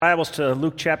Bibles to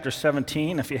Luke chapter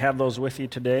 17, if you have those with you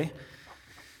today.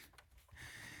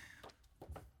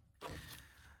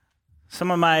 Some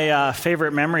of my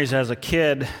favorite memories as a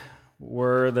kid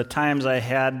were the times I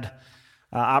had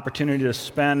opportunity to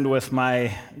spend with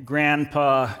my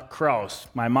grandpa Kraus,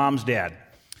 my mom's dad.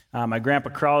 My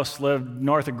grandpa Kraus lived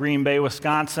north of Green Bay,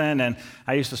 Wisconsin, and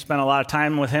I used to spend a lot of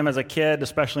time with him as a kid,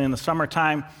 especially in the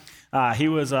summertime. He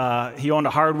owned a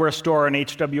hardware store, an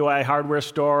HWI hardware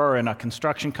store, and a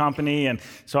construction company, and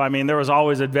so there was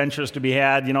always adventures to be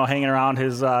had, hanging around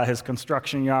his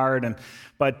construction yard.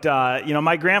 But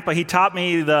my grandpa, he taught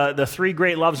me the three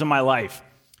great loves of my life.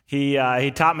 He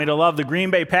taught me to love the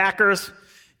Green Bay Packers.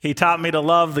 He taught me to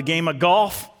love the game of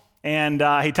golf, and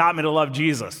he taught me to love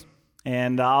Jesus.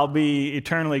 And I'll be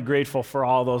eternally grateful for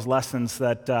all those lessons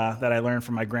that I learned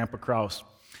from my grandpa Kraus.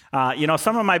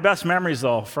 Some of my best memories,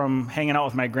 though, from hanging out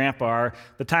with my grandpa are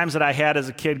the times that I had as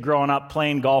a kid growing up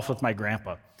playing golf with my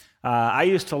grandpa. I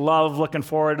used to love looking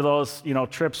forward to those,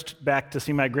 trips back to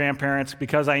see my grandparents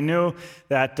because I knew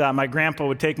that my grandpa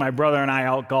would take my brother and I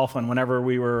out golfing whenever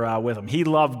we were with him. He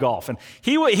loved golf, and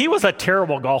he was a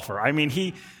terrible golfer.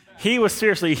 He was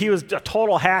a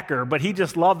total hacker, but he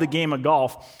just loved the game of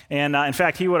golf. And in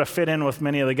fact, he would have fit in with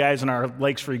many of the guys in our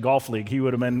Lakes Free Golf League. He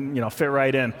would have been, fit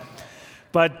right in.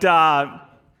 But I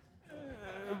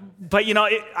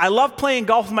loved playing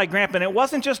golf with my grandpa, and it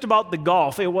wasn't just about the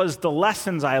golf. It was the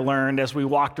lessons I learned as we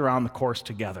walked around the course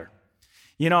together.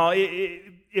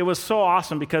 It was so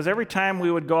awesome because every time we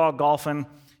would go out golfing,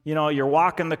 you're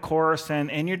walking the course,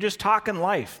 and you're just talking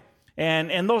life.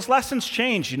 And those lessons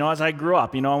changed, as I grew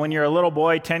up. When you're a little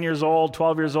boy, 10 years old,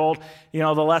 12 years old, the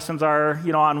lessons are,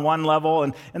 on one level.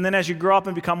 And then as you grow up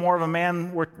and become more of a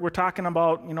man, we're talking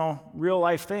about, real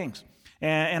life things.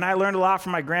 And I learned a lot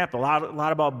from my grandpa, a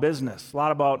lot about business, a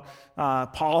lot about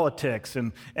politics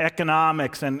and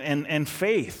economics and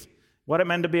faith, what it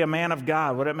meant to be a man of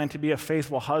God, what it meant to be a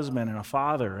faithful husband and a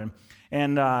father.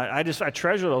 And I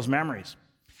treasure those memories.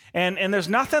 And there's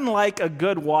nothing like a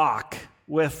good walk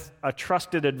with a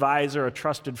trusted advisor, a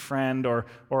trusted friend, or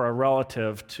a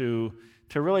relative to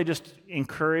really just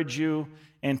encourage you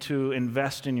and to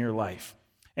invest in your life.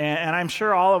 And I'm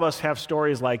sure all of us have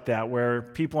stories like that where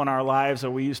people in our lives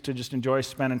that we used to just enjoy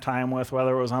spending time with,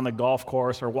 whether it was on the golf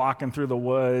course or walking through the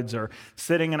woods or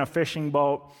sitting in a fishing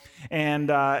boat.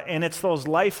 And it's those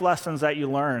life lessons that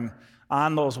you learn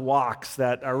on those walks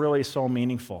that are really so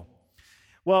meaningful.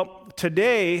 Well,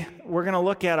 today we're going to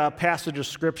look at a passage of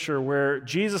Scripture where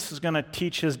Jesus is going to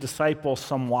teach his disciples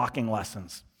some walking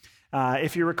lessons.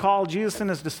 If you recall, Jesus and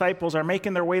his disciples are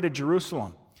making their way to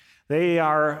Jerusalem. They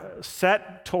are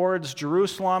set towards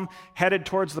Jerusalem, headed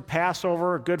towards the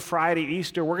Passover, Good Friday,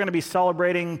 Easter. We're going to be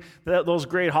celebrating those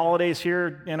great holidays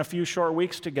here in a few short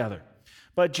weeks together.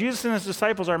 But Jesus and his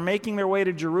disciples are making their way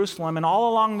to Jerusalem, and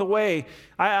all along the way,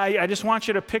 I just want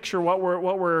you to picture what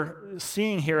we're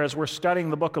seeing here as we're studying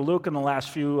the book of Luke in the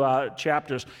last few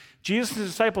chapters. Jesus and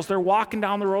his disciples, they're walking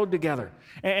down the road together,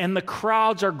 and the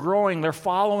crowds are growing. They're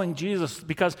following Jesus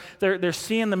because they're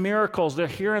seeing the miracles. They're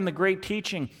hearing the great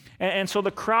teaching. And so the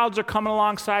crowds are coming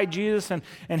alongside Jesus,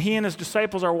 and he and his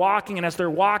disciples are walking, and as they're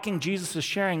walking, Jesus is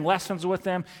sharing lessons with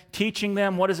them, teaching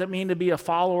them what does it mean to be a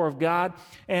follower of God.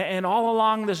 And all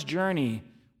along this journey,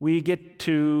 we get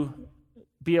to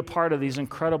be a part of these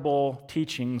incredible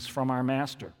teachings from our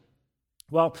Master.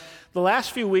 Well, the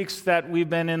last few weeks that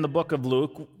we've been in the book of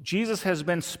Luke, Jesus has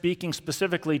been speaking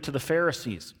specifically to the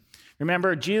Pharisees.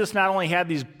 Remember, Jesus not only had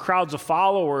these crowds of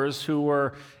followers who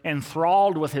were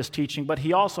enthralled with his teaching, but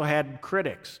he also had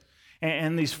critics.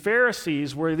 And these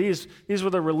Pharisees were these were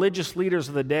the religious leaders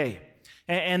of the day.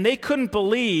 And they couldn't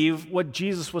believe what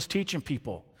Jesus was teaching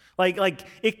people. Like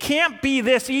it can't be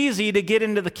this easy to get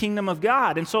into the kingdom of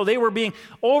God. And so they were being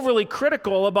overly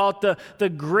critical about the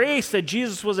grace that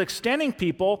Jesus was extending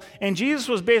people. And Jesus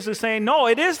was basically saying, no,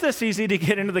 it is this easy to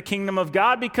get into the kingdom of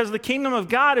God because the kingdom of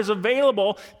God is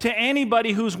available to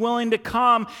anybody who's willing to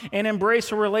come and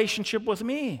embrace a relationship with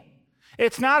me.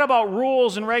 It's not about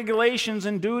rules and regulations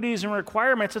and duties and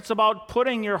requirements. It's about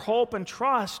putting your hope and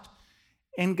trust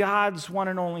in God's one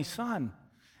and only Son.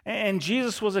 And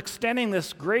Jesus was extending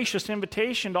this gracious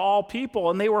invitation to all people,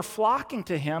 and they were flocking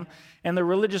to him, and the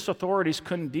religious authorities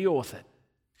couldn't deal with it.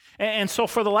 And so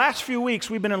for the last few weeks,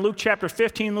 we've been in Luke chapter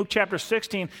 15, Luke chapter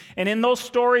 16, and in those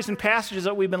stories and passages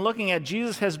that we've been looking at,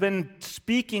 Jesus has been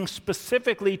speaking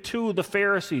specifically to the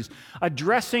Pharisees,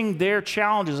 addressing their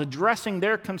challenges, addressing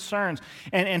their concerns,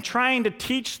 and trying to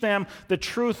teach them the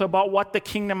truth about what the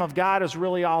kingdom of God is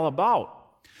really all about.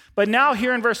 But now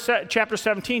here in chapter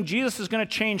 17, Jesus is going to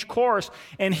change course,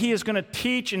 and he is going to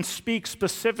teach and speak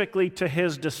specifically to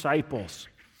his disciples.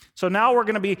 So now we're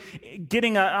going to be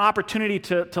getting an opportunity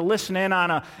to listen in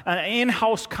on an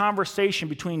in-house conversation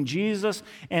between Jesus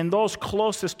and those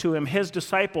closest to him, his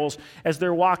disciples, as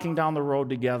they're walking down the road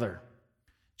together.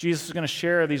 Jesus is going to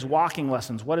share these walking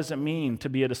lessons. What does it mean to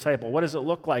be a disciple? What does it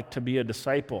look like to be a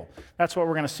disciple? That's what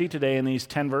we're going to see today in these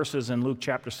 10 verses in Luke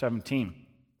chapter 17.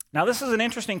 Now, this is an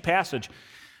interesting passage.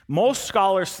 Most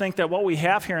scholars think that what we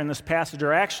have here in this passage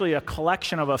are actually a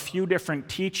collection of a few different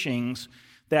teachings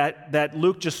that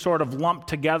Luke just sort of lumped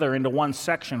together into one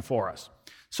section for us.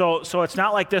 So it's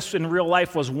not like this in real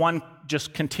life was one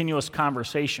just continuous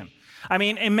conversation. I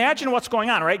mean, imagine what's going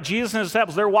on, right? Jesus and his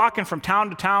disciples, they're walking from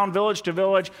town to town, village to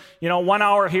village, 1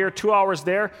 hour here, 2 hours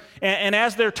there. And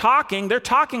as they're talking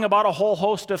about a whole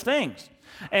host of things.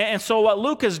 And so what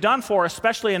Luke has done for us,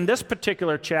 especially in this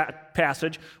particular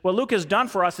passage, what Luke has done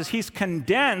for us is he's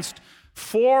condensed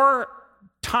four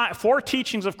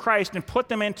teachings of Christ and put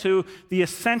them into the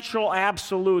essential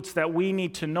absolutes that we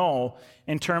need to know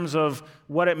in terms of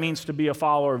what it means to be a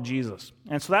follower of Jesus.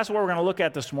 And so that's what we're going to look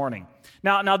at this morning.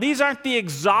 Now these aren't the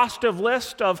exhaustive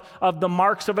list of the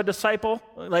marks of a disciple.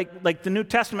 Like the New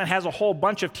Testament has a whole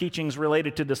bunch of teachings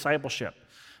related to discipleship.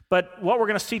 But what we're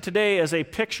going to see today is a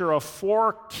picture of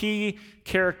 4 key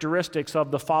characteristics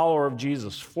of the follower of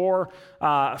Jesus, four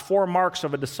marks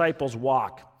of a disciple's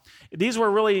walk. These were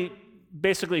really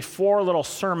basically 4 little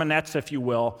sermonettes, if you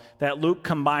will, that Luke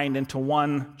combined into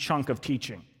one chunk of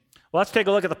teaching. Well, let's take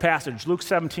a look at the passage, Luke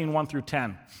 17, 1 through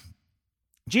 10.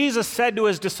 Jesus said to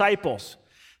his disciples,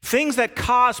 "Things that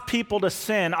cause people to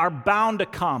sin are bound to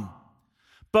come,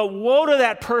 but woe to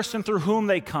that person through whom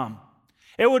they come.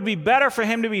 It would be better for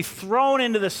him to be thrown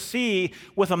into the sea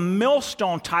with a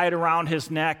millstone tied around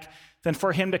his neck than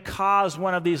for him to cause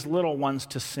one of these little ones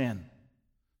to sin.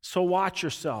 So watch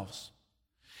yourselves.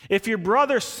 If your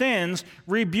brother sins,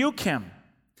 rebuke him.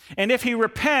 And if he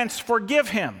repents, forgive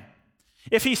him.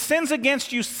 If he sins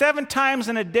against you 7 times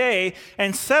in a day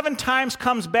and 7 times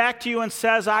comes back to you and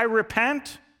says, 'I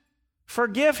repent,'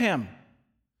 forgive him."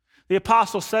 The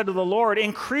apostle said to the Lord,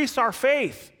 "Increase our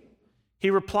faith." He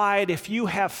replied, "If you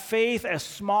have faith as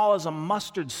small as a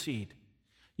mustard seed,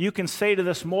 you can say to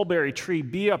this mulberry tree,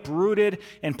 'Be uprooted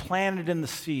and planted in the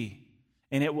sea,'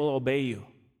 and it will obey you.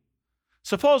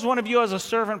 Suppose one of you has a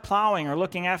servant plowing or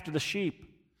looking after the sheep.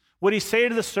 Would he say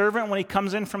to the servant when he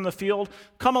comes in from the field,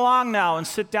 'Come along now and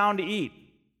sit down to eat'?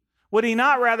 Would he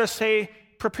not rather say,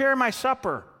 'Prepare my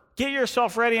supper, get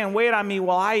yourself ready and wait on me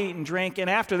while I eat and drink, and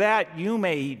after that you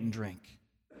may eat and drink'?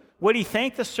 Would he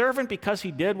thank the servant because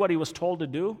he did what he was told to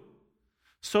do?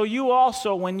 So you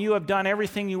also, when you have done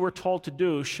everything you were told to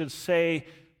do, should say,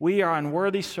 'We are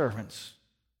unworthy servants.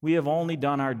 We have only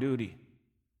done our duty.'"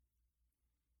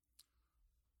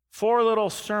 4 little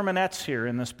sermonettes here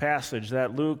in this passage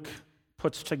that Luke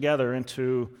puts together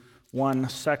into one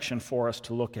section for us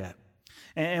to look at.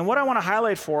 And what I want to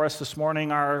highlight for us this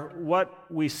morning are what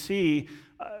we see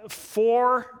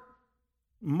 4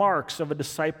 marks of a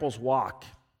disciple's walk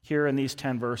here in these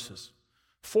 10 verses.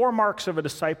 4 marks of a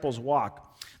disciple's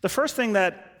walk. The first thing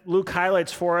that Luke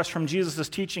highlights for us from Jesus'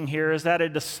 teaching here is that a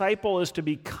disciple is to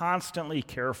be constantly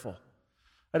careful.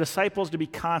 A disciple is to be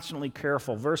constantly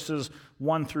careful, verses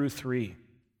 1 through 3.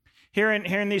 Here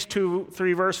in these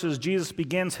 3 verses, Jesus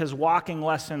begins his walking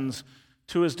lessons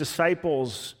to his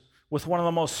disciples with one of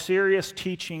the most serious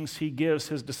teachings he gives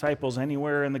his disciples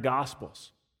anywhere in the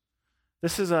Gospels.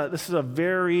 This is a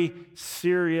very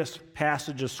serious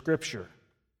passage of Scripture.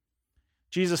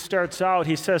 Jesus starts out,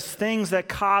 he says, "Things that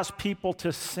cause people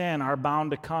to sin are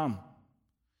bound to come."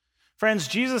 Friends,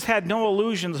 Jesus had no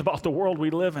illusions about the world we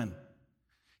live in.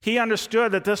 He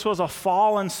understood that this was a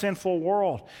fallen, sinful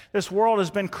world. This world has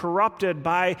been corrupted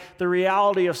by the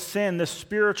reality of sin, this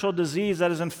spiritual disease that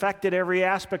has infected every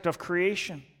aspect of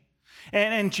creation.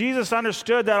 And Jesus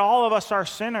understood that all of us are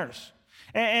sinners.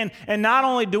 And not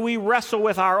only do we wrestle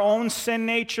with our own sin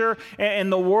nature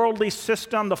and the worldly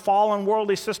system, the fallen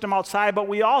worldly system outside, but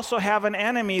we also have an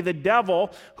enemy, the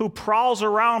devil, who prowls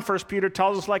around, 1 Peter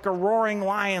tells us, like a roaring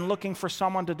lion looking for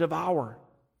someone to devour.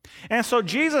 And so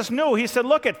Jesus knew, he said,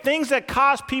 look, at things that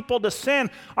cause people to sin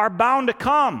are bound to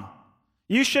come.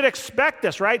 You should expect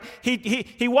this, right?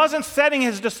 He wasn't setting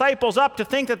his disciples up to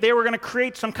think that they were going to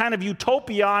create some kind of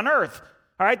utopia on earth.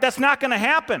 All right, that's not going to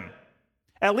happen.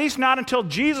 At least not until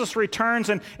Jesus returns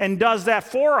and does that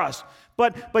for us.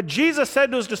 But Jesus said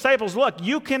to his disciples, look,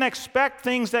 you can expect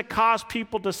things that cause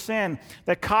people to sin,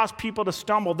 that cause people to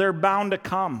stumble. They're bound to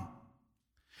come.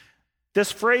 This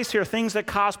phrase here, things that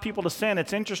cause people to sin,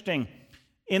 it's interesting.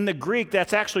 In the Greek,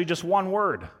 that's actually just one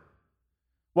word.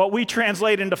 What we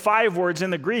translate into 5 words in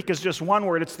the Greek is just one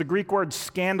word. It's the Greek word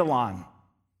scandalon.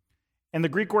 And the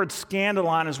Greek word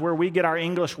scandalon is where we get our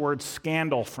English word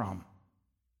scandal from.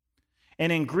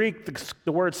 And in Greek,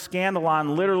 the word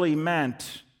scandalon literally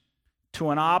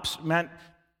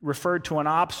referred to an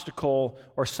obstacle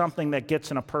or something that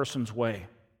gets in a person's way,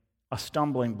 a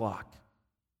stumbling block.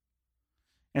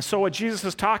 And so what Jesus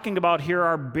is talking about here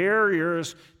are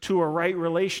barriers to a right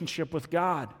relationship with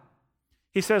God.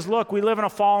 He says, look, we live in a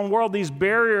fallen world. These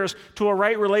barriers to a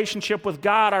right relationship with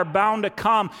God are bound to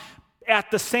come.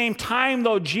 At the same time,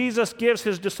 though, Jesus gives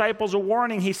his disciples a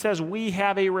warning. He says we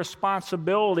have a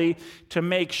responsibility to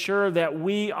make sure that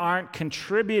we aren't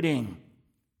contributing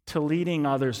to leading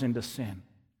others into sin.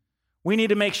 We need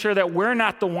to make sure that we're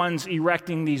not the ones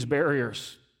erecting these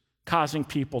barriers, causing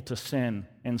people to sin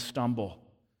and stumble.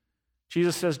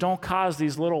 Jesus says, don't cause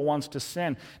these little ones to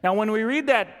sin. Now, when we read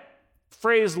that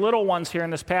phrase, little ones, here in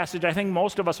this passage, I think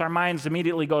most of us, our minds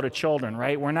immediately go to children,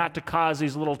 right? We're not to cause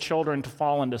these little children to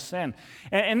fall into sin.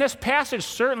 And this passage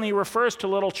certainly refers to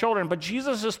little children, but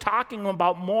Jesus is talking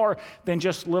about more than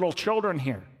just little children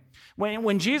here.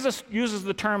 When Jesus uses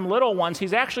the term little ones,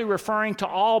 he's actually referring to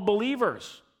all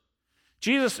believers.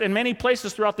 Jesus, in many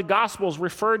places throughout the Gospels,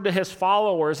 referred to his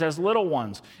followers as little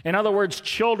ones. In other words,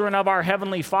 children of our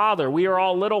Heavenly Father. We are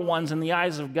all little ones in the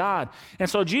eyes of God. And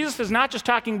so Jesus is not just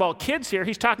talking about kids here.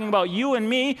 He's talking about you and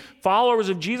me, followers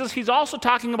of Jesus. He's also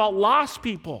talking about lost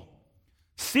people,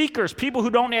 seekers, people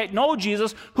who don't know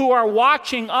Jesus, who are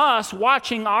watching us,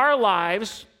 watching our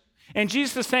lives. And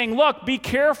Jesus is saying, look, be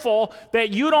careful that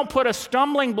you don't put a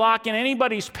stumbling block in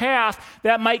anybody's path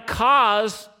that might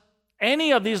cause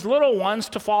any of these little ones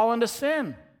to fall into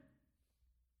sin.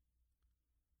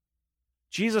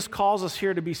 Jesus calls us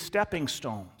here to be stepping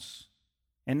stones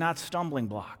and not stumbling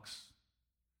blocks.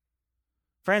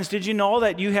 Friends, did you know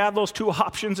that you have those two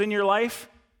options in your life?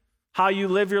 How you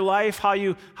live your life, how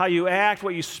you act,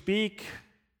 what you speak,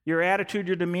 your attitude,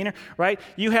 your demeanor, right?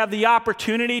 You have the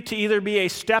opportunity to either be a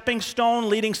stepping stone,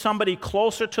 leading somebody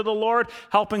closer to the Lord,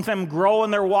 helping them grow in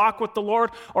their walk with the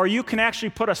Lord, or you can actually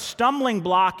put a stumbling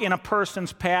block in a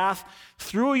person's path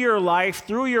through your life,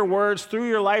 through your words, through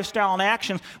your lifestyle and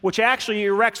actions, which actually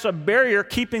erects a barrier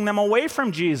keeping them away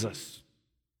from Jesus.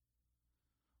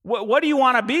 What do you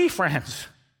want to be, friends?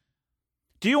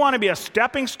 Do you want to be a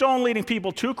stepping stone leading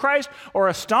people to Christ, or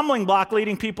a stumbling block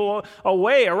leading people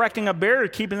away, erecting a barrier,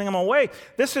 keeping them away?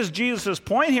 This is Jesus'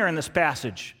 point here in this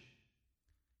passage.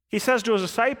 He says to his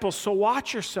disciples, so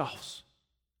watch yourselves.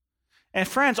 And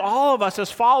friends, all of us as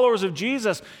followers of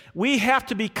Jesus, we have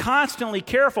to be constantly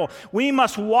careful. We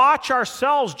must watch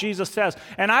ourselves, Jesus says.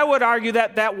 And I would argue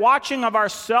that that watching of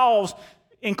ourselves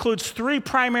includes three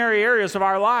primary areas of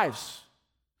our lives.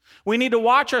 We need to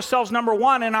watch ourselves, number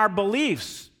one, in our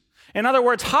beliefs. In other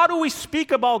words, how do we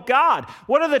speak about God?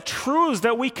 What are the truths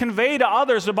that we convey to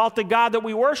others about the God that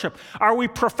we worship? Are we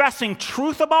professing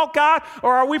truth about God,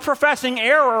 or are we professing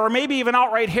error, or maybe even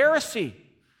outright heresy?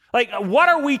 Like, what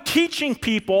are we teaching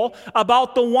people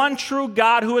about the one true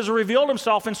God who has revealed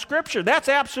himself in Scripture? That's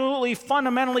absolutely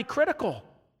fundamentally critical.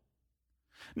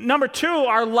 Number two,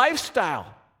 our lifestyle,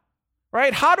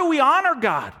 right? How do we honor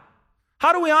God?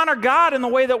 How do we honor God in the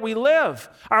way that we live?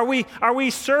 Are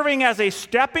we serving as a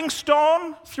stepping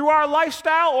stone through our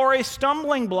lifestyle, or a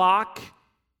stumbling block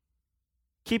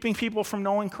keeping people from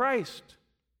knowing Christ?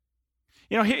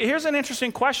 You know, here's an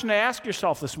interesting question to ask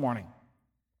yourself this morning.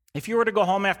 If you were to go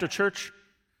home after church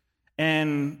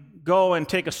and go and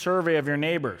take a survey of your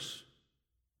neighbors,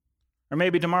 or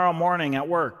maybe tomorrow morning at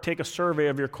work, take a survey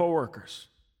of your coworkers,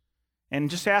 and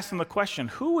just ask them the question,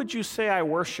 who would you say I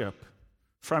worship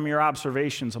from your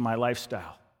observations of my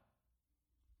lifestyle?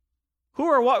 Who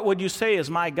or what would you say is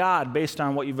my God based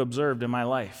on what you've observed in my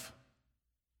life?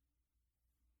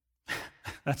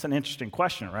 That's an interesting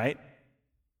question, right?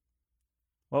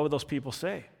 What would those people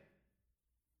say?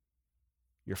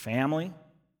 Your family?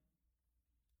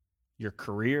 Your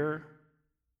career?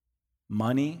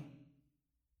 Money?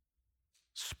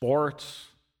 Sports?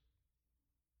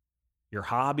 Your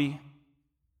hobby?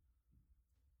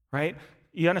 Right?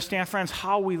 You understand, friends,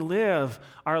 how we live,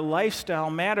 our lifestyle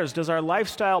matters. Does our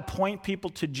lifestyle point people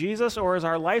to Jesus, or is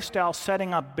our lifestyle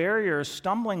setting up barriers,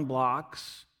 stumbling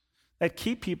blocks that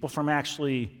keep people from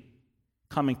actually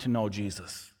coming to know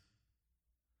Jesus?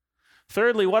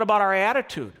 Thirdly, what about our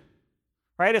attitude?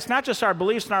 Right? It's not just our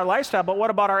beliefs and our lifestyle, but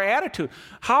what about our attitude?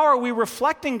 How are we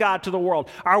reflecting God to the world?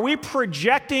 Are we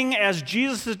projecting as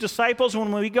Jesus' disciples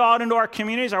when we go out into our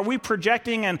communities? Are we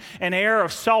projecting an air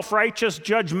of self-righteous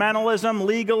judgmentalism,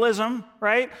 legalism,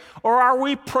 right? Or are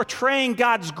we portraying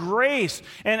God's grace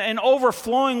and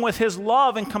overflowing with his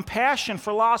love and compassion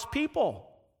for lost people?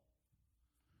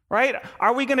 Right?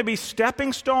 Are we going to be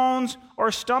stepping stones or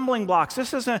stumbling blocks?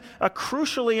 This is a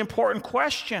crucially important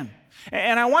question.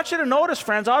 And I want you to notice,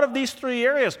 friends, out of these three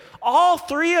areas, all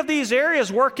three of these areas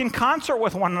work in concert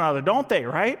with one another, don't they,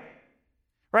 right?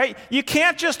 Right? You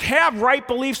can't just have right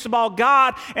beliefs about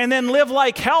God and then live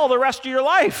like hell the rest of your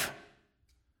life.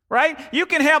 Right? You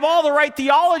can have all the right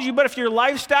theology, but if your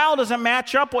lifestyle doesn't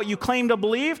match up what you claim to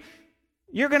believe,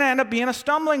 you're going to end up being a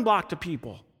stumbling block to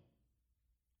people.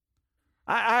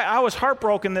 I was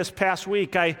heartbroken this past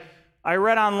week. I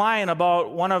read online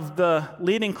about one of the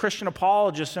leading Christian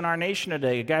apologists in our nation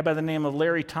today, a guy by the name of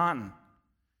Larry Taunton.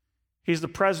 He's the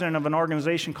president of an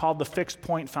organization called the Fixed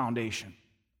Point Foundation.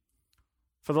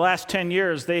 For the last 10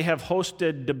 years, they have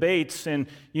hosted debates in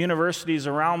universities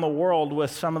around the world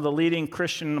with some of the leading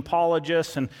Christian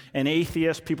apologists and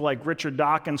atheists, people like Richard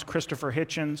Dawkins, Christopher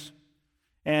Hitchens.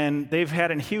 And they've had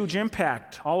a huge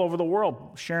impact all over the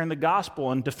world, sharing the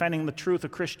gospel and defending the truth of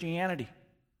Christianity.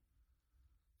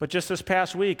 But just this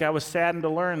past week, I was saddened to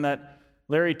learn that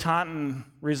Larry Taunton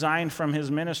resigned from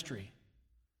his ministry,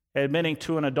 admitting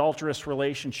to an adulterous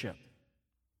relationship.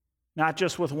 Not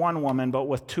just with one woman, but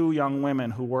with two young women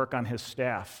who work on his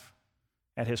staff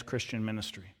at his Christian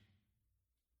ministry.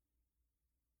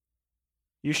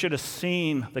 You should have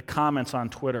seen the comments on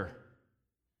Twitter.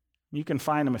 You can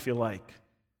find them if you like.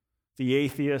 The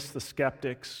atheists, the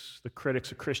skeptics, the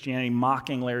critics of Christianity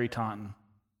mocking Larry Taunton.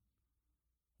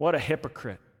 What a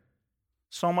hypocrite.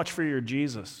 So much for your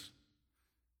Jesus.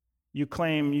 You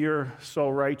claim you're so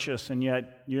righteous, and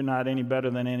yet you're not any better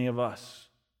than any of us.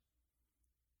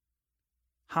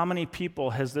 How many people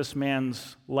has this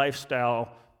man's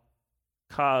lifestyle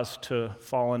caused to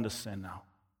fall into sin now?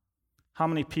 How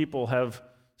many people have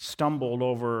stumbled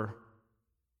over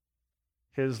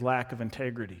his lack of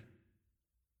integrity,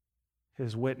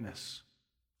 his witness,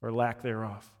 or lack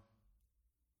thereof?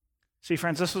 See,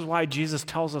 friends, this is why Jesus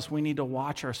tells us we need to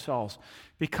watch ourselves,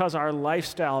 because our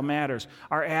lifestyle matters,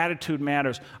 our attitude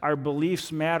matters, our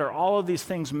beliefs matter. All of these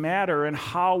things matter in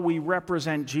how we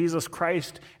represent Jesus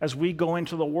Christ as we go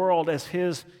into the world as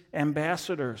his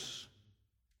ambassadors.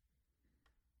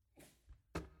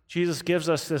 Jesus gives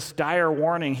us this dire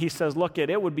warning. He says, look,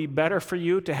 it would be better for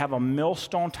you to have a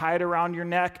millstone tied around your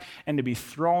neck and to be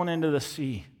thrown into the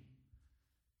sea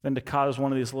than to cause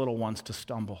one of these little ones to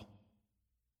stumble.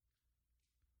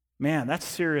 Man, that's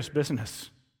serious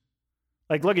business.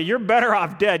 Like, look, you're better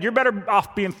off dead. You're better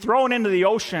off being thrown into the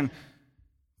ocean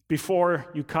before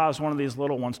you cause one of these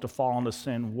little ones to fall into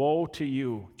sin. Woe to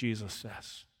you, Jesus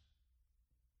says.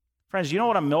 Friends, you know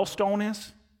what a millstone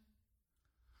is?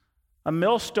 A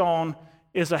millstone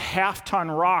is a half-ton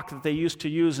rock that they used to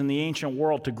use in the ancient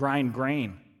world to grind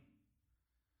grain.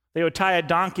 They would tie a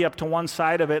donkey up to one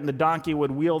side of it, and the donkey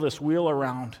would wheel this wheel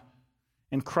around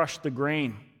and crush the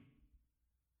grain.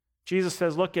 Jesus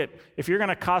says, look, if you're going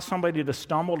to cause somebody to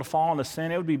stumble, to fall into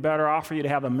sin, it would be better off for you to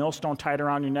have a millstone tied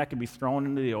around your neck and be thrown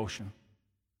into the ocean.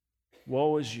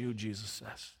 Woe is you, Jesus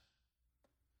says.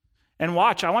 And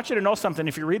watch, I want you to know something.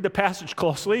 If you read the passage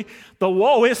closely, the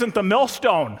woe isn't the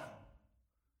millstone.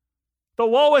 The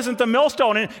woe isn't the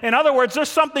millstone. In other words, there's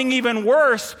something even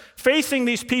worse facing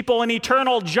these people in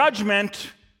eternal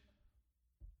judgment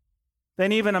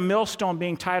than even a millstone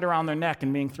being tied around their neck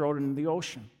and being thrown into the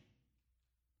ocean.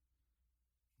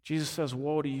 Jesus says,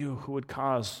 woe to you who would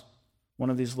cause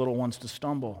one of these little ones to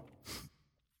stumble.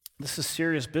 This is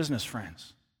serious business,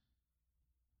 friends.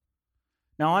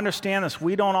 Now understand this,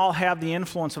 we don't all have the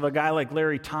influence of a guy like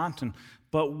Larry Taunton,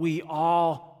 but we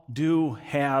all do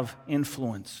have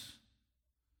influence.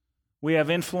 We have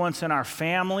influence in our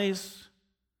families,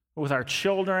 with our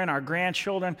children, our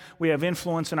grandchildren. We have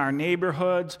influence in our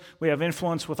neighborhoods. We have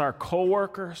influence with our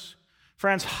coworkers.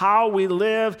 Friends, how we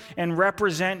live and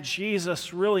represent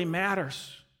Jesus really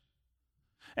matters.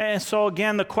 And so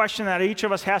again, the question that each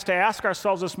of us has to ask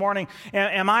ourselves this morning,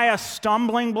 am I a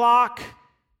stumbling block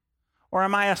or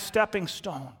am I a stepping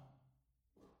stone?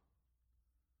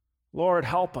 Lord,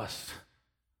 help us.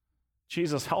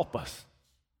 Jesus, help us.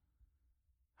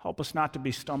 Help us not to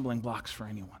be stumbling blocks for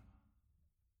anyone.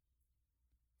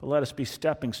 But let us be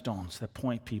stepping stones that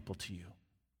point people to you.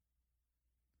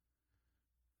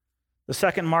 The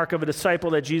second mark of a disciple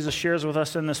that Jesus shares with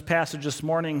us in this passage this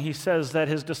morning, he says that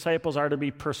his disciples are to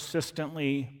be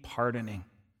persistently pardoning.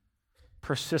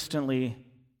 Persistently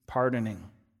pardoning.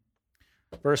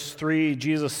 Verse 3,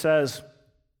 Jesus says,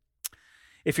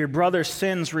 if your brother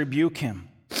sins, rebuke him,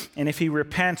 and if he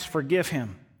repents, forgive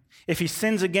him. If he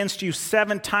sins against you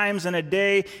 7 times in a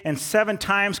day and 7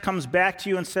 times comes back to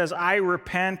you and says, I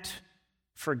repent,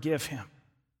 forgive him.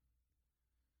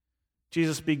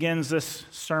 Jesus begins this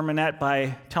sermonette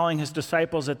by telling his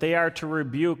disciples that they are to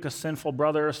rebuke a sinful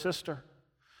brother or sister.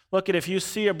 Look, if you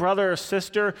see a brother or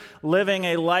sister living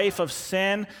a life of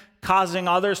sin, causing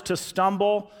others to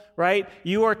stumble, right?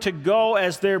 You are to go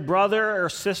as their brother or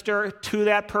sister to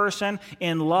that person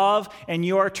in love, and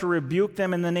you are to rebuke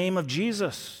them in the name of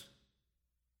Jesus.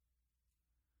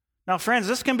 Now, friends,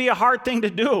 this can be a hard thing to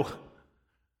do,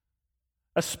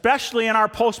 especially in our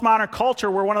postmodern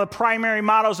culture where one of the primary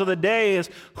mottos of the day is,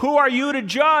 who are you to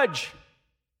judge?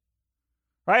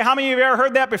 Right? How many of you have ever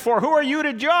heard that before? Who are you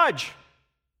to judge?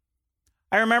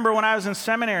 I remember when I was in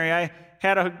seminary, I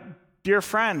had a dear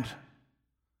friend.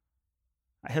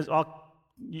 I'll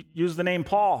use the name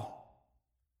Paul.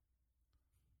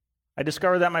 I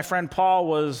discovered that my friend Paul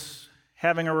was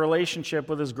having a relationship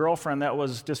with his girlfriend that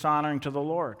was dishonoring to the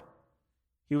Lord.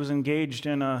 He was engaged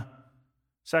in a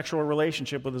sexual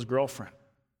relationship with his girlfriend.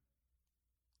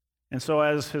 And so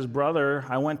as his brother,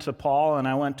 I went to Paul and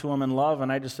I went to him in love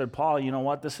and I just said, Paul, you know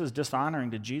what? This is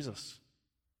dishonoring to Jesus.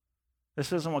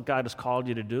 This isn't what God has called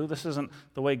you to do. This isn't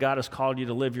the way God has called you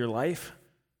to live your life.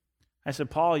 I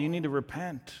said, Paul, you need to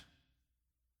repent.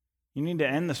 You need to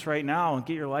end this right now and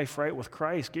get your life right with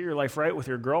Christ. Get your life right with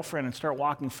your girlfriend and start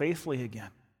walking faithfully again.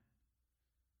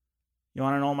 You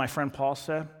want to know what my friend Paul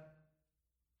said?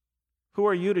 Who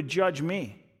are you to judge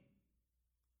me?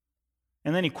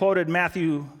 And then he quoted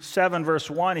Matthew 7, verse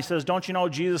 1. He says, don't you know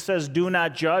Jesus says, do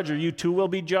not judge or you too will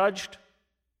be judged?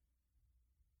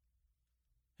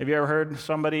 Have you ever heard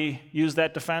somebody use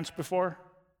that defense before?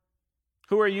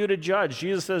 Who are you to judge?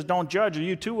 Jesus says, don't judge or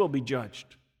you too will be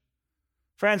judged.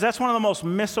 Friends, that's one of the most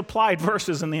misapplied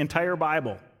verses in the entire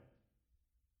Bible.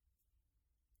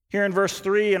 Here in verse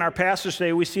 3 in our passage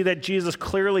today, we see that Jesus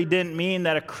clearly didn't mean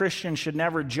that a Christian should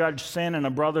never judge sin in a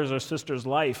brother's or sister's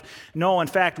life. No, in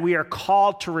fact, we are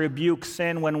called to rebuke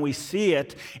sin when we see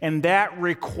it, and that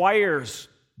requires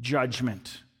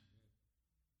judgment.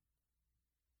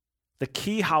 The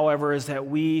key, however, is that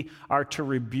we are to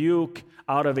rebuke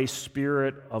out of a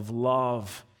spirit of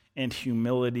love and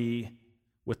humility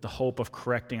with the hope of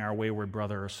correcting our wayward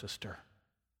brother or sister,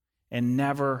 and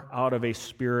never out of a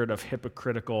spirit of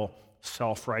hypocritical,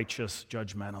 self-righteous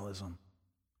judgmentalism.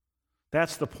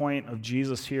 That's the point of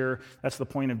Jesus here. That's the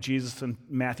point of Jesus in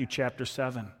Matthew chapter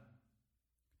 7.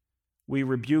 We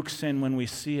rebuke sin when we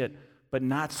see it, but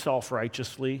not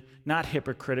self-righteously, not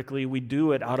hypocritically. We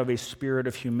do it out of a spirit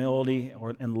of humility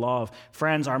and love.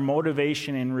 Friends, our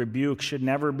motivation in rebuke should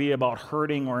never be about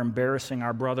hurting or embarrassing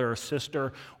our brother or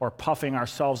sister or puffing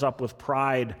ourselves up with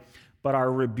pride, but our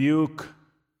rebuke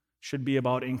should be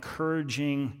about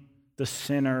encouraging the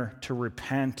sinner to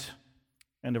repent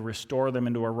and to restore them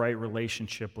into a right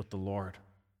relationship with the Lord.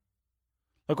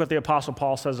 Look what the Apostle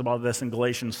Paul says about this in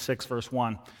Galatians 6, verse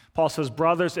 1. Paul says,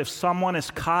 brothers, if someone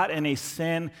is caught in a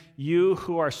sin, you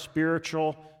who are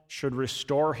spiritual should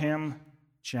restore him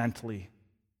gently.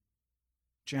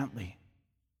 Gently.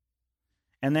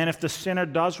 And then if the sinner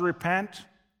does repent,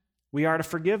 we are to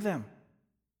forgive them.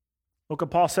 Look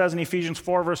what Paul says in Ephesians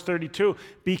 4, verse 32.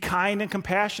 Be kind and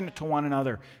compassionate to one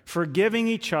another, forgiving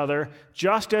each other,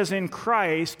 just as in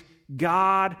Christ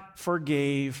God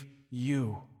forgave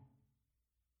you.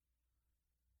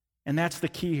 And that's the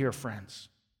key here, friends.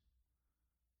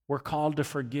 We're called to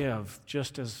forgive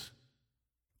just as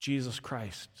Jesus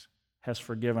Christ has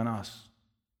forgiven us.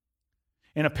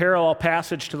 In a parallel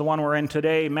passage to the one we're in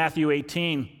today, Matthew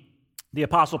 18, the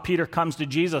Apostle Peter comes to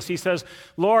Jesus. He says,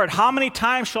 Lord, how many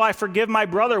times shall I forgive my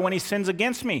brother when he sins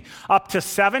against me? Up to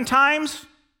 7 times?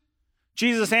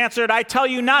 Jesus answered, I tell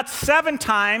you, not 7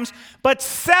 times, but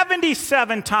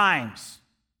 77 times.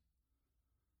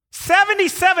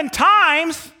 77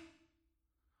 times?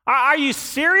 Are you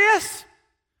serious?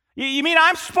 You mean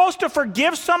I'm supposed to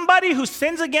forgive somebody who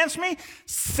sins against me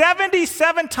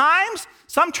 77 times?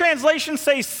 Some translations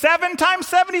say 7 times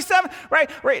 77, right?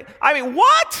 I mean,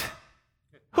 what?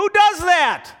 Who does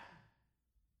that?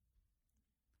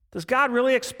 Does God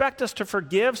really expect us to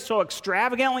forgive so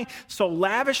extravagantly, so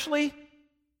lavishly?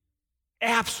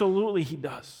 Absolutely, he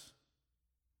does.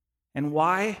 And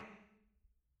why?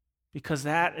 Because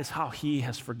that is how he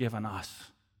has forgiven us.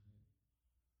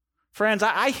 Friends,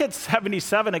 I hit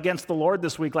 77 against the Lord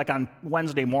this week, like on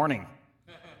Wednesday morning.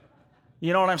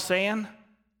 You know what I'm saying?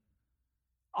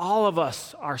 All of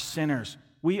us are sinners.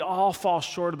 We all fall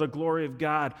short of the glory of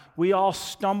God. We all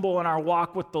stumble in our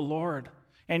walk with the Lord.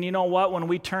 And you know what? When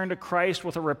we turn to Christ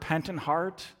with a repentant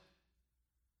heart,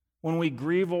 when we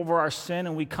grieve over our sin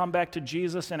and we come back to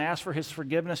Jesus and ask for his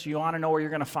forgiveness, you want to know where you're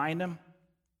going to find him?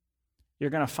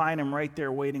 You're going to find him right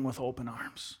there waiting with open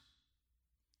arms.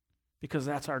 Because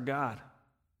that's our God.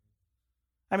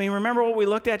 I mean, remember what we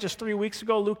looked at just 3 weeks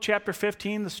ago, Luke chapter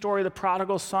 15, the story of the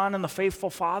prodigal son and the faithful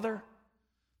father?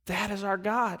 That is our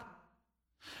God.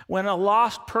 When a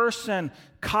lost person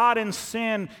caught in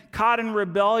sin, caught in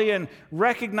rebellion,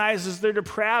 recognizes their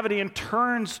depravity and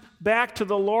turns back to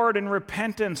the Lord in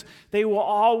repentance, they will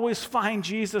always find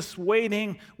Jesus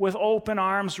waiting with open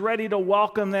arms, ready to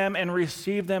welcome them and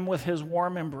receive them with his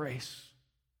warm embrace.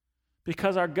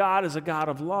 Because our God is a God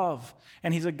of love,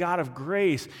 and he's a God of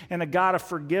grace and a God of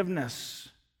forgiveness.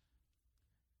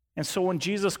 And so when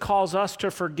Jesus calls us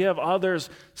to forgive others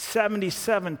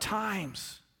 77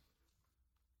 times,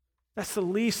 that's the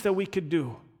least that we could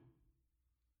do,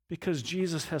 because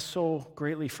Jesus has so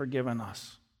greatly forgiven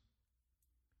us.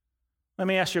 Let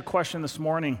me ask you a question this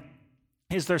morning.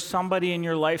 Is there somebody in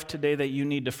your life today that you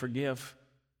need to forgive?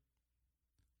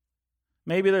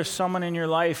 Maybe there's someone in your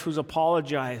life who's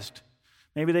apologized.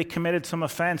 Maybe they committed some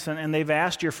offense and they've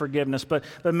asked your forgiveness, but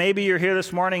maybe you're here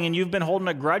this morning and you've been holding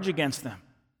a grudge against them.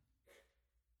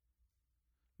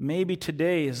 Maybe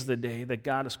today is the day that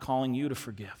God is calling you to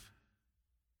forgive.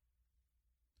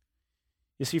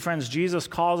 You see, friends, Jesus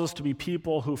calls us to be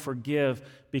people who forgive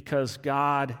because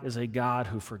God is a God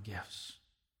who forgives.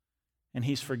 And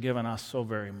he's forgiven us so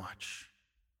very much.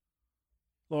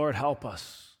 Lord, help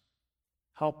us.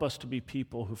 Help us to be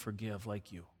people who forgive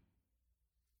like you.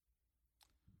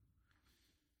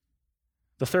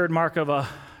 The third mark of a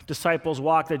disciple's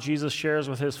walk that Jesus shares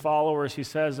with his followers, he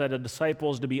says that a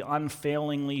disciple is to be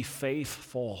unfailingly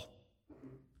faithful.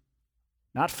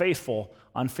 Not faithful,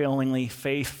 unfailingly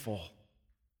faithful.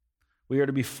 We are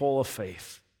to be full of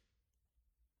faith.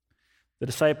 The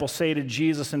disciples say to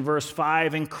Jesus in verse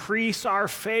 5, increase our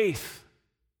faith.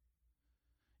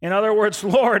 In other words,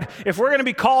 Lord, if we're going to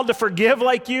be called to forgive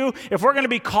like you, if we're going to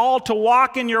be called to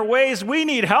walk in your ways, we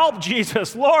need help,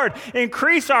 Jesus. Lord,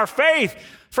 increase our faith.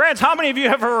 Friends, how many of you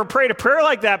have ever prayed a prayer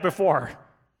like that before?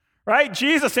 Right?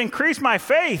 Jesus, increase my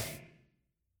faith.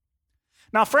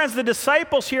 Now, friends, the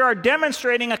disciples here are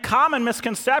demonstrating a common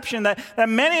misconception that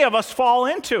many of us fall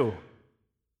into.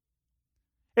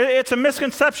 It's a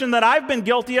misconception that I've been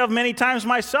guilty of many times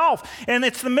myself. And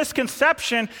it's the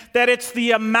misconception that it's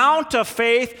the amount of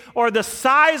faith or the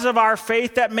size of our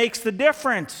faith that makes the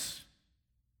difference.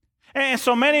 And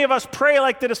so many of us pray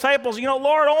like the disciples,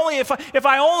 Lord, only if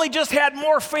I only just had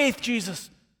more faith, Jesus,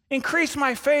 increase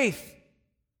my faith.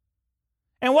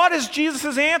 And what is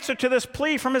Jesus' answer to this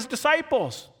plea from his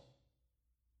disciples?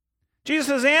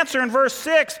 Jesus' answer in verse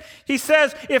 6, he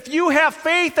says, if you have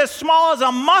faith as small as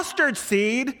a mustard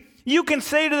seed, you can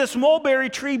say to this mulberry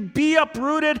tree, be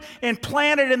uprooted and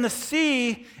planted in the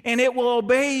sea, and it will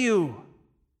obey you.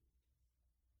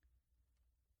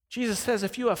 Jesus says,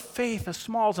 if you have faith as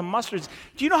small as a mustard seed,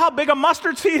 do you know how big a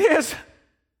mustard seed is?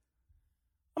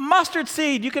 A mustard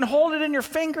seed, you can hold it in your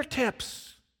fingertips.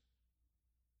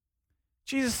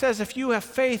 Jesus says, if you have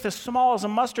faith as small as a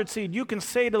mustard seed, you can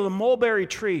say to the mulberry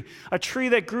tree, a tree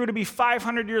that grew to be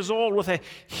 500 years old with a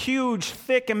huge,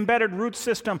 thick, embedded root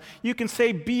system, you can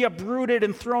say, be uprooted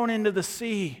and thrown into the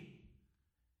sea.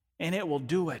 And it will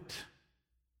do it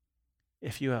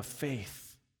if you have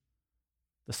faith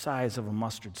the size of a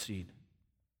mustard seed.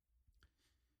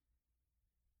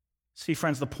 See,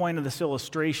 friends, the point of this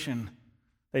illustration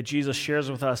that Jesus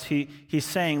shares with us, he's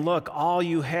saying, look, all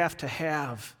you have to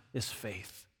have is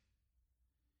faith.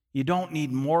 You don't need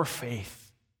more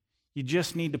faith. You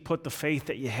just need to put the faith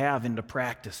that you have into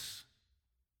practice.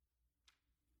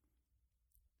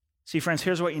 See, friends,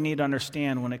 here's what you need to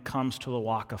understand when it comes to the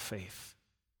walk of faith.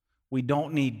 We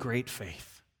don't need great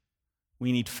faith.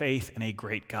 We need faith in a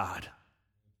great God.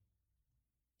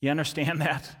 You understand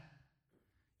that?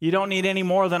 You don't need any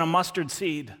more than a mustard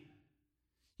seed.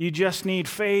 You just need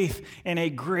faith in a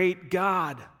great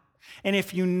God. And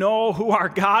if you know who our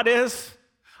God is,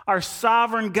 our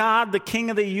sovereign God, the King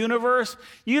of the universe,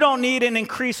 you don't need an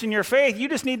increase in your faith. You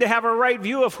just need to have a right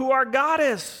view of who our God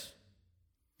is.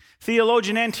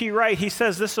 Theologian N.T. Wright, he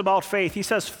says this about faith. He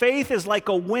says, faith is like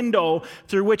a window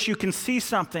through which you can see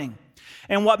something.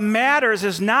 And what matters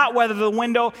is not whether the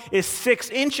window is 6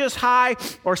 inches high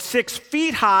or 6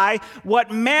 feet high.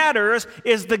 What matters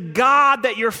is the God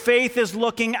that your faith is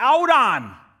looking out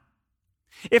on.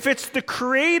 If it's the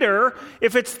Creator,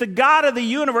 if it's the God of the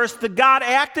universe, the God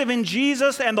active in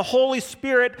Jesus and the Holy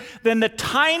Spirit, then the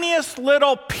tiniest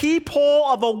little peephole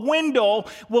of a window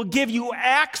will give you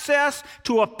access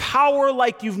to a power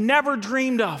like you've never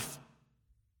dreamed of.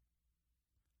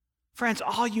 Friends,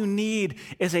 all you need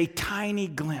is a tiny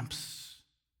glimpse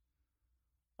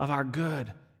of our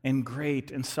good and great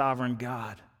and sovereign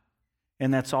God.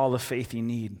 And that's all the faith you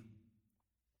need.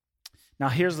 Now,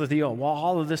 here's the deal. While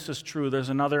all of this is true, there's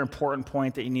another important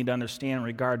point that you need to understand in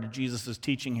regard to Jesus'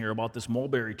 teaching here about this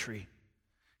mulberry tree.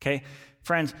 Okay?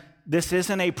 Friends, this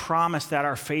isn't a promise that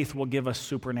our faith will give us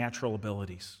supernatural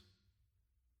abilities.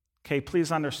 Okay,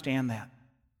 please understand that.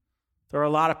 There are a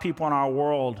lot of people in our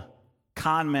world,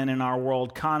 con men in our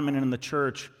world, con men in the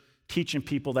church, teaching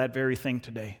people that very thing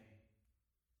today.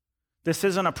 This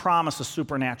isn't a promise of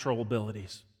supernatural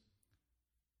abilities.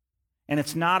 And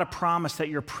it's not a promise that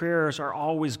your prayers are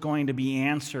always going to be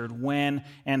answered when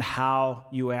and how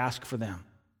you ask for them.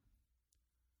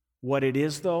 What it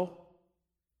is, though,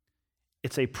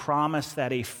 it's a promise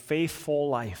that a faithful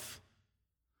life,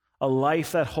 a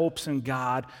life that hopes in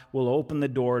God, will open the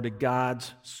door to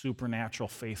God's supernatural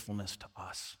faithfulness to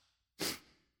us.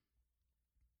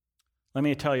 Let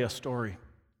me tell you a story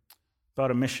about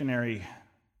a missionary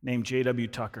named J.W.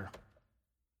 Tucker.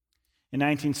 In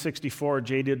 1964,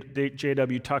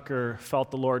 J.W. Tucker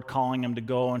felt the Lord calling him to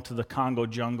go into the Congo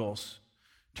jungles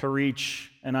to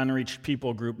reach an unreached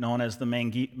people group known as the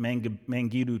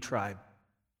Mangidu tribe.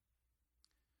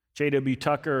 J.W.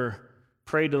 Tucker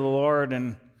prayed to the Lord,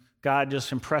 and God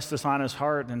just impressed this on his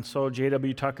heart. And so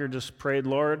J.W. Tucker just prayed,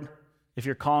 Lord, if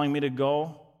you're calling me to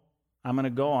go, I'm going to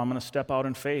go. I'm going to step out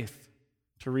in faith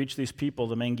to reach these people,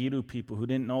 the Mangidu people who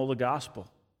didn't know the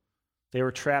gospel. They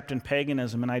were trapped in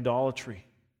paganism and idolatry.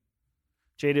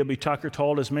 J.W. Tucker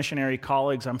told his missionary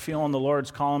colleagues, I'm feeling the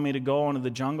Lord's calling me to go into the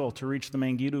jungle to reach the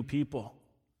Mangidu people.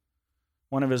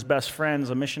 One of his best friends,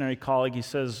 a missionary colleague, he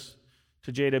says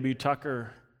to J.W.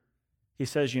 Tucker, he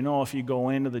says, you know, if you go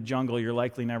into the jungle, you're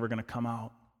likely never going to come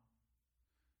out.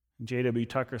 And J.W.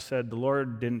 Tucker said, the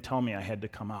Lord didn't tell me I had to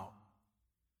come out.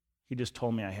 He just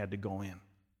told me I had to go in.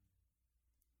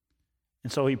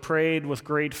 And so he prayed with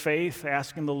great faith,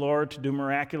 asking the Lord to do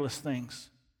miraculous things,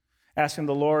 asking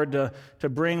the Lord to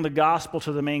bring the gospel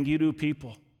to the Mangidu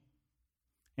people.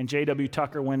 And J.W.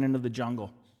 Tucker went into the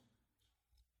jungle.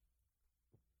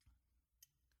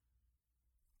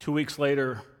 2 weeks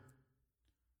later,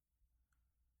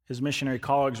 his missionary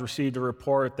colleagues received a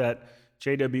report that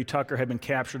J.W. Tucker had been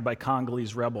captured by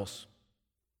Congolese rebels.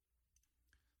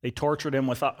 They tortured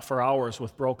him for hours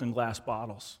with broken glass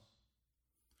bottles.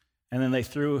 And then they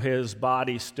threw his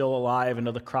body still alive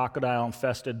into the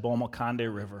crocodile-infested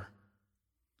Bomokande River,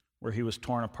 where he was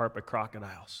torn apart by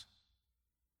crocodiles.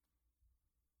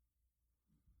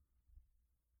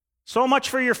 So much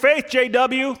for your faith,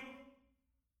 J.W.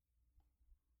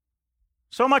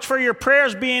 So much for your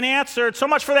prayers being answered. So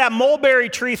much for that mulberry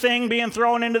tree thing being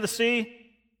thrown into the sea.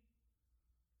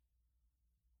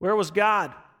 Where was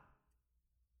God?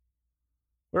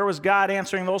 Where was God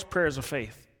answering those prayers of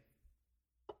faith?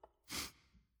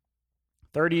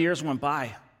 30 years went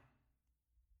by,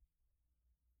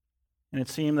 and it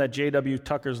seemed that J.W.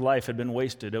 Tucker's life had been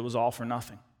wasted. It was all for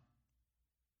nothing.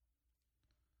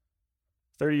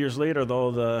 30 years later,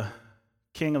 though, the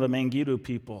king of the Mangidu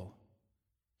people,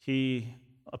 he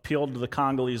appealed to the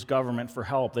Congolese government for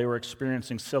help. They were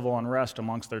experiencing civil unrest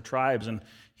amongst their tribes, and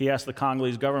he asked the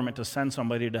Congolese government to send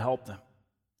somebody to help them.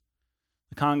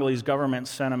 The Congolese government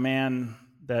sent a man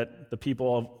that the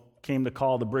people came to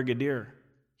call the brigadier.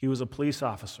 He was a police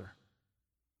officer.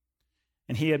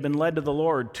 And he had been led to the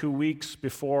Lord 2 weeks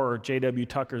before J.W.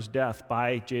 Tucker's death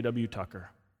by J.W. Tucker,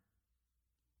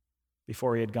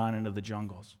 before he had gone into the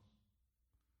jungles.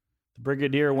 The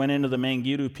brigadier went into the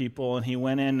Mangidu people, and he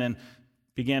went in and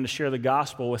began to share the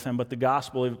gospel with them, but the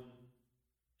gospel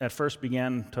at first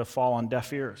began to fall on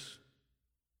deaf ears.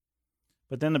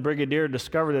 But then the brigadier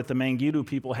discovered that the Mangidu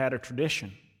people had a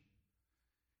tradition.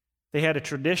 They had a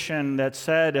tradition that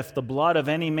said, if the blood of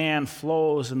any man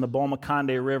flows in the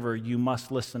Bomokande River, you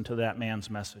must listen to that man's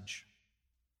message.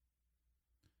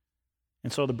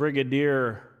 And so the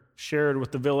brigadier shared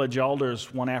with the village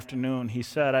elders one afternoon. He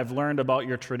said, I've learned about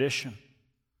your tradition,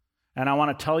 and I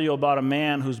want to tell you about a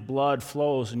man whose blood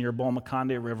flows in your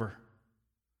Bomokande River.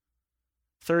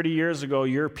 30 years ago,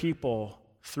 your people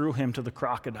threw him to the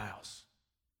crocodiles,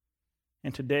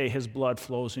 and today his blood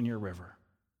flows in your river.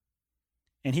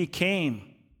 And he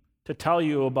came to tell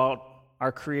you about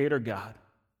our Creator God,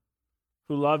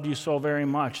 who loved you so very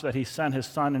much that he sent his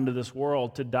Son into this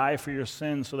world to die for your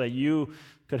sins so that you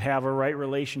could have a right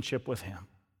relationship with him.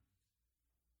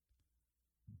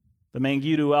 The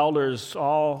Mangidu elders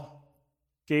all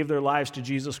gave their lives to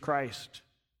Jesus Christ.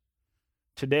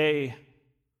 Today,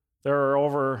 there are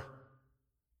over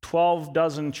 12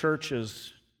 dozen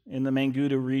churches in the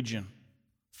Mangidu region.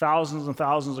 Thousands and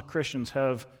thousands of Christians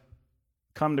have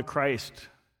come to Christ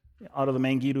out of the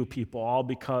Mangidu people, all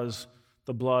because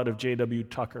the blood of J.W.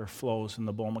 Tucker flows in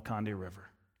the Bomokande River.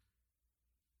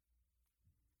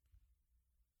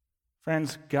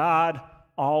 Friends, God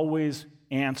always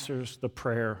answers the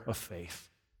prayer of faith.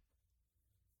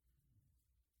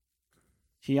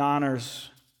 He honors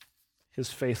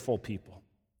his faithful people.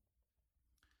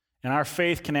 And our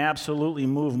faith can absolutely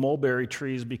move mulberry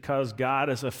trees because God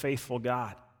is a faithful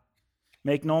God.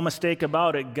 Make no mistake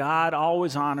about it, God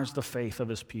always honors the faith of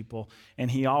his people, and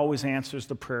he always answers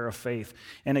the prayer of faith.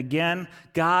 And again,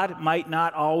 God might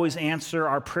not always answer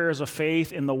our prayers of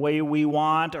faith in the way we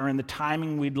want or in the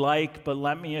timing we'd like, but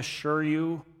let me assure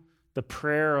you, the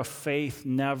prayer of faith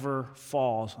never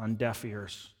falls on deaf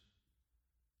ears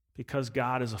because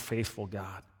God is a faithful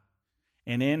God.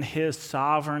 And in his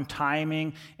sovereign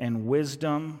timing and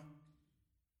wisdom,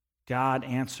 God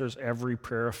answers every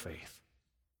prayer of faith.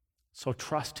 So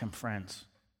trust him, friends.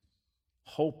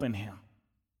 Hope in him.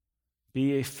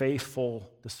 Be a faithful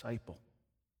disciple.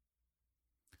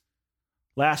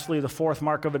 Lastly, the fourth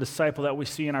mark of a disciple that we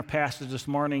see in our passage this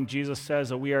morning, Jesus says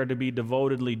that we are to be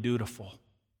devotedly dutiful.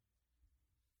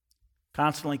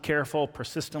 Constantly careful,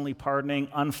 persistently pardoning,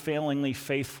 unfailingly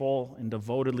faithful, and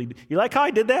devotedly. You like how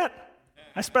I did that?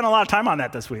 I spent a lot of time on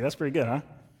that this week. That's pretty good, huh?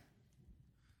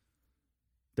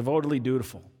 Devotedly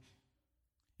dutiful.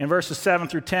 In verses 7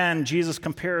 through 10, Jesus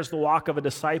compares the walk of a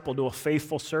disciple to a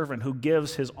faithful servant who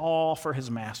gives his all for his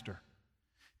master,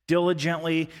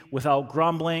 diligently, without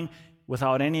grumbling,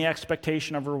 without any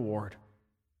expectation of reward.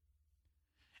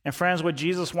 And friends, what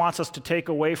Jesus wants us to take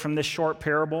away from this short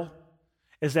parable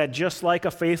is that just like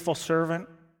a faithful servant,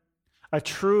 a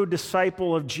true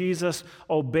disciple of Jesus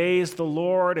obeys the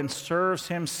Lord and serves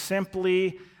him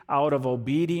simply out of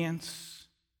obedience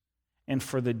and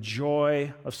for the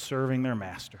joy of serving their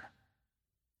master.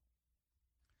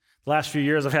 The last few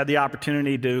years, I've had the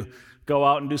opportunity to go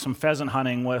out and do some pheasant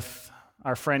hunting with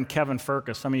our friend Kevin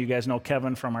Furcus. Some of you guys know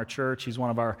Kevin from our church. He's one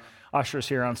of our ushers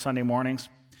here on Sunday mornings.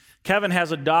 Kevin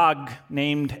has a dog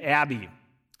named Abby.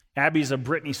 Abby's a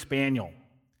Brittany Spaniel.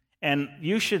 And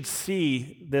you should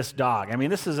see this dog. I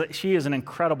mean, she is an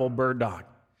incredible bird dog.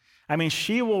 I mean,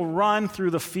 she will run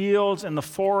through the fields and the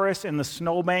forests and the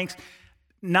snowbanks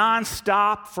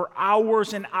nonstop for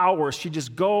hours and hours. She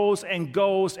just goes and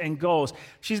goes and goes.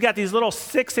 She's got these little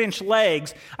 6-inch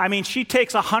legs. I mean, she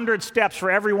takes 100 steps for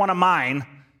every one of mine,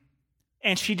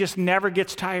 and she just never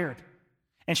gets tired.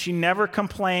 And she never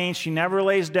complains. She never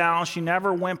lays down. She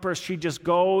never whimpers. She just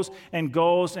goes and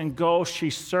goes and goes. She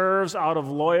serves out of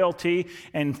loyalty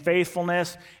and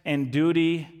faithfulness and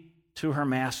duty to her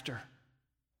master.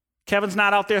 Kevin's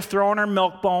not out there throwing her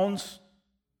milk bones.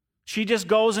 She just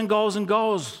goes and goes and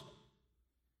goes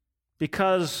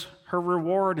because her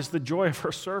reward is the joy of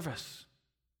her service.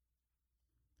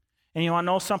 And you want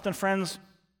to know something, friends?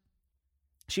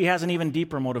 She has an even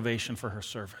deeper motivation for her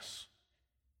service.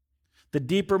 The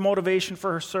deeper motivation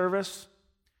for her service,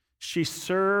 she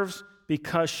serves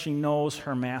because she knows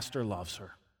her master loves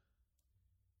her.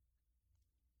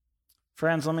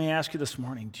 Friends, let me ask you this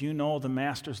morning, do you know the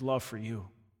master's love for you?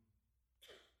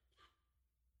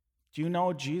 Do you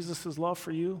know Jesus' love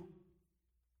for you?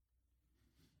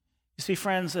 You see,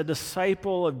 friends, a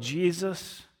disciple of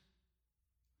Jesus,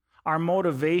 our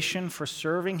motivation for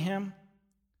serving him,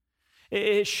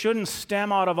 it shouldn't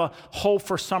stem out of a hope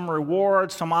for some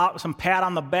reward, some pat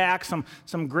on the back,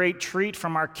 some great treat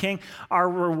from our King. Our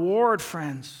reward,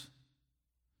 friends,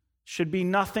 should be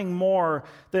nothing more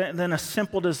than a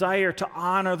simple desire to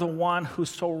honor the one who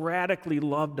so radically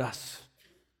loved us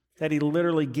that he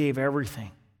literally gave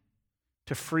everything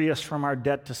to free us from our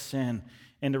debt to sin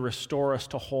and to restore us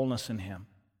to wholeness in him.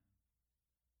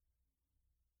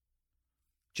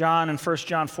 John, in 1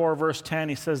 John 4, verse 10,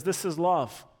 he says, "This is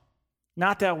love,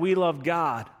 not that we loved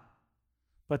God,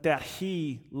 but that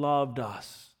he loved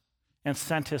us and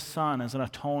sent his Son as an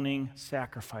atoning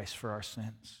sacrifice for our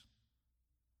sins."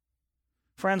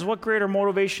 Friends, what greater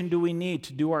motivation do we need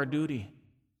to do our duty,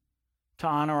 to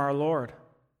honor our Lord?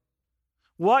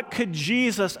 What could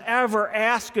Jesus ever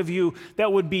ask of you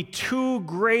that would be too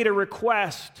great a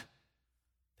request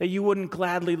that you wouldn't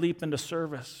gladly leap into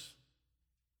service?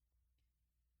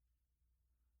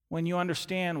 When you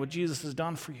understand what Jesus has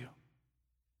done for you,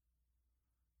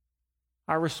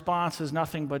 our response is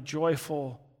nothing but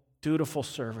joyful, dutiful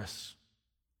service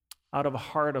out of a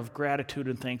heart of gratitude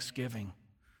and thanksgiving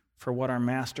for what our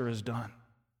Master has done.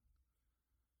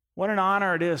 What an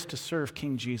honor it is to serve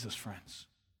King Jesus, friends.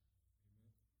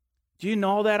 Do you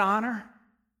know that honor?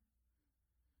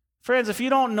 Friends, if you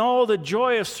don't know the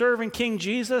joy of serving King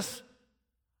Jesus,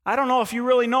 I don't know if you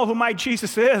really know who my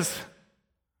Jesus is.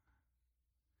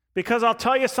 Because I'll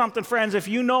tell you something, friends, if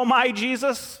you know my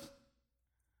Jesus,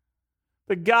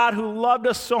 The God who loved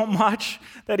us so much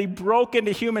that he broke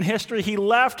into human history. He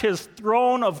left his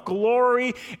throne of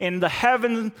glory in the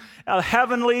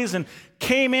heavenlies and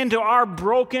came into our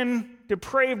broken,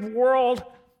 depraved world,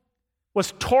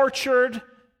 was tortured,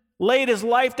 laid his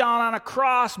life down on a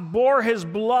cross, bore his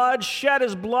blood, shed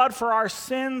his blood for our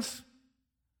sins.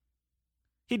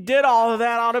 He did all of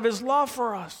that out of his love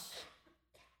for us.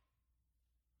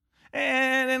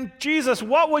 And Jesus,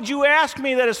 what would you ask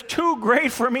me that is too great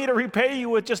for me to repay you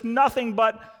with just nothing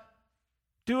but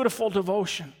dutiful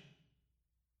devotion?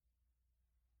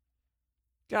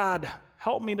 God,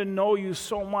 help me to know you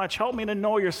so much. Help me to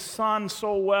know your Son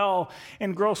so well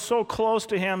and grow so close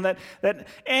to him that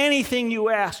anything you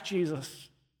ask, Jesus,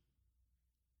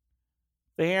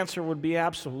 the answer would be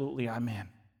absolutely, I'm in.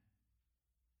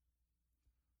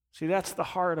 See, that's the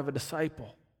heart of a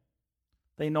disciple.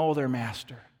 They know their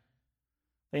master.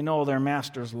 They know their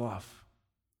master's love.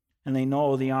 And they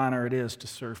know the honor it is to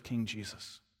serve King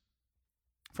Jesus.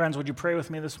 Friends, would you pray with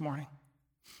me this morning?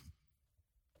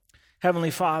 Heavenly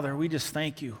Father, we just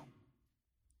thank you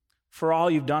for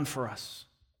all you've done for us.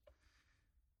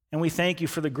 And we thank you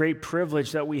for the great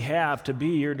privilege that we have to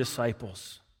be your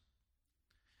disciples.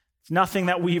 It's nothing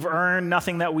that we've earned,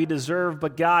 nothing that we deserve,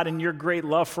 but God, in your great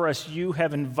love for us, you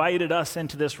have invited us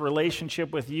into this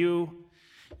relationship with you.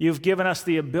 You've given us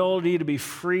the ability to be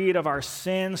freed of our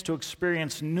sins, to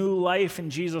experience new life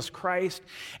in Jesus Christ.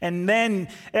 And then,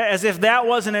 as if that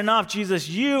wasn't enough, Jesus,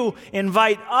 you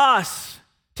invite us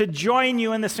to join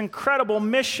you in this incredible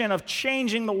mission of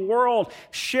changing the world,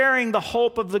 sharing the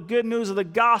hope of the good news of the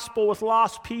gospel with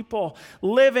lost people,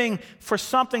 living for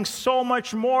something so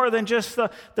much more than just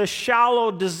the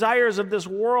shallow desires of this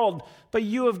world. But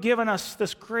you have given us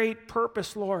this great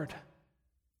purpose, Lord.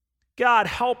 God,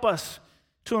 help us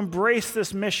to embrace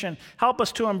this mission. Help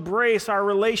us to embrace our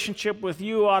relationship with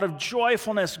you out of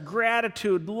joyfulness,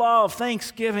 gratitude, love,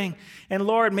 thanksgiving. And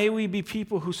Lord, may we be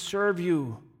people who serve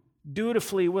you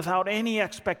dutifully without any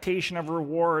expectation of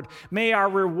reward. May our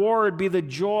reward be the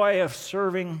joy of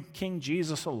serving King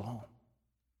Jesus alone.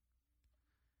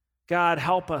 God,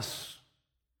 help us.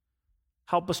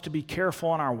 Help us to be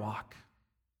careful in our walk.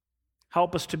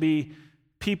 Help us to be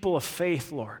people of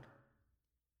faith, Lord.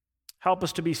 Help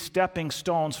us to be stepping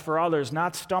stones for others,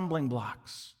 not stumbling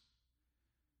blocks.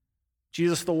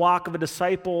 Jesus, the walk of a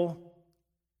disciple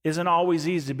isn't always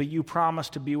easy, but you promise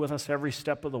to be with us every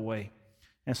step of the way.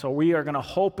 And so we are going to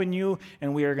hope in you,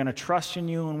 and we are going to trust in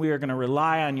you, and we are going to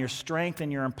rely on your strength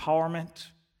and your empowerment.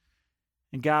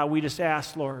 And God, we just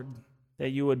ask, Lord, that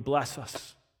you would bless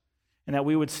us and that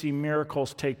we would see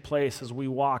miracles take place as we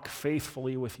walk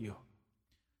faithfully with you,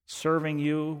 serving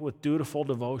you with dutiful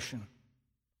devotion.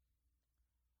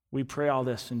 We pray all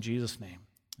this in Jesus' name.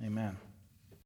 Amen.